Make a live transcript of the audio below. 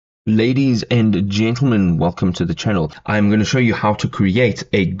Ladies and gentlemen, welcome to the channel. I'm going to show you how to create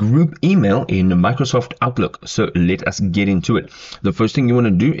a group email in Microsoft Outlook. So let us get into it. The first thing you want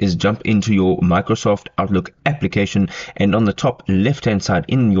to do is jump into your Microsoft Outlook application, and on the top left hand side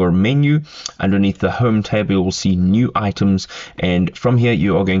in your menu, underneath the home tab, you will see new items, and from here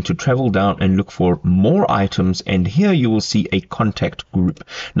you are going to travel down and look for more items, and here you will see a contact group.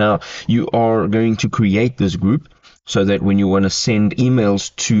 Now you are going to create this group so that when you want to send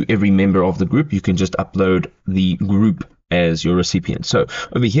emails to every member of the group, you can just upload the group as your recipient. So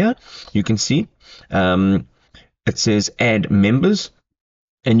over here, you can see it says add members,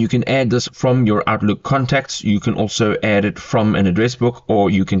 and you can add this from your Outlook contacts. You can also add it from an address book, or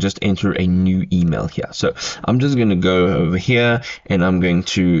you can just enter a new email here. So I'm just going to go over here and I'm going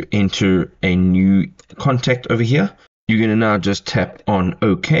to enter a new contact over here. You're going to now just tap on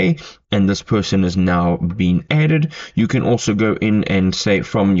OK, and this person is now being added. You can also go in and say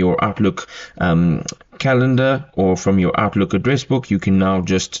from your Outlook calendar or from your Outlook address book, you can now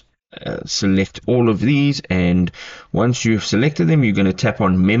just select all of these, and once you've selected them, you're going to tap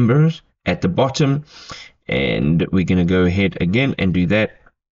on members at the bottom, and we're going to go ahead again and do that,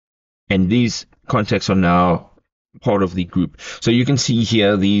 and these contacts are now part of the group. So you can see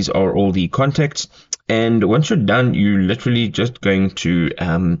here, these are all the contacts. And once you're done, you're literally just going to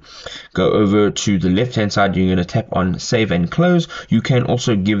go over to the left hand side. You're going to tap on save and close. You can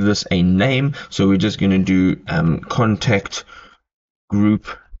also give this a name. So we're just going to do contact group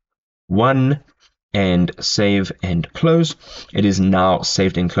 1 and save and close. It is now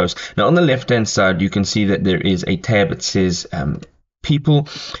saved and closed. Now on the left hand side, you can see that there is a tab that says people,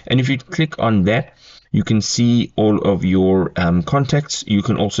 and if you click on that, you can see all of your contacts. You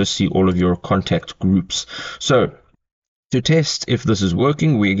can also see all of your contact groups. So to test if this is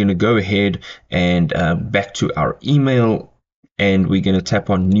working, we're going to go ahead and back to our email, and we're going to tap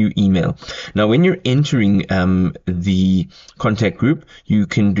on new email. Now when you're entering the contact group, you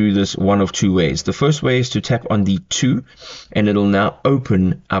can do this one of two ways. The first way is to tap on the 2, and it'll now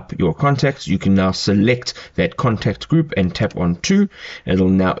open up your contacts. You can now select that contact group and tap on 2. It'll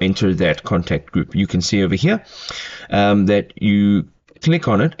now enter that contact group. You can see over here that you click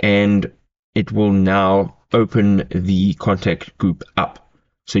on it, and it will now open the contact group up,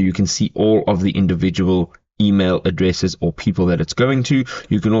 so you can see all of the individual email addresses or people that it's going to.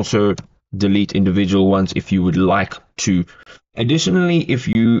 You can also delete individual ones if you would like to. Additionally, if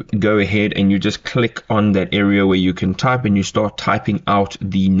you go ahead and you just click on that area where you can type, and you start typing out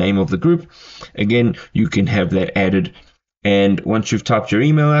the name of the group, again, you can have that added. And once you've typed your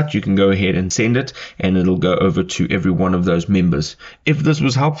email out, you can go ahead and send it, and it'll go over to every one of those members. If this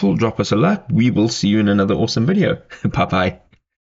was helpful, drop us a like. We will see you in another awesome video. Bye bye.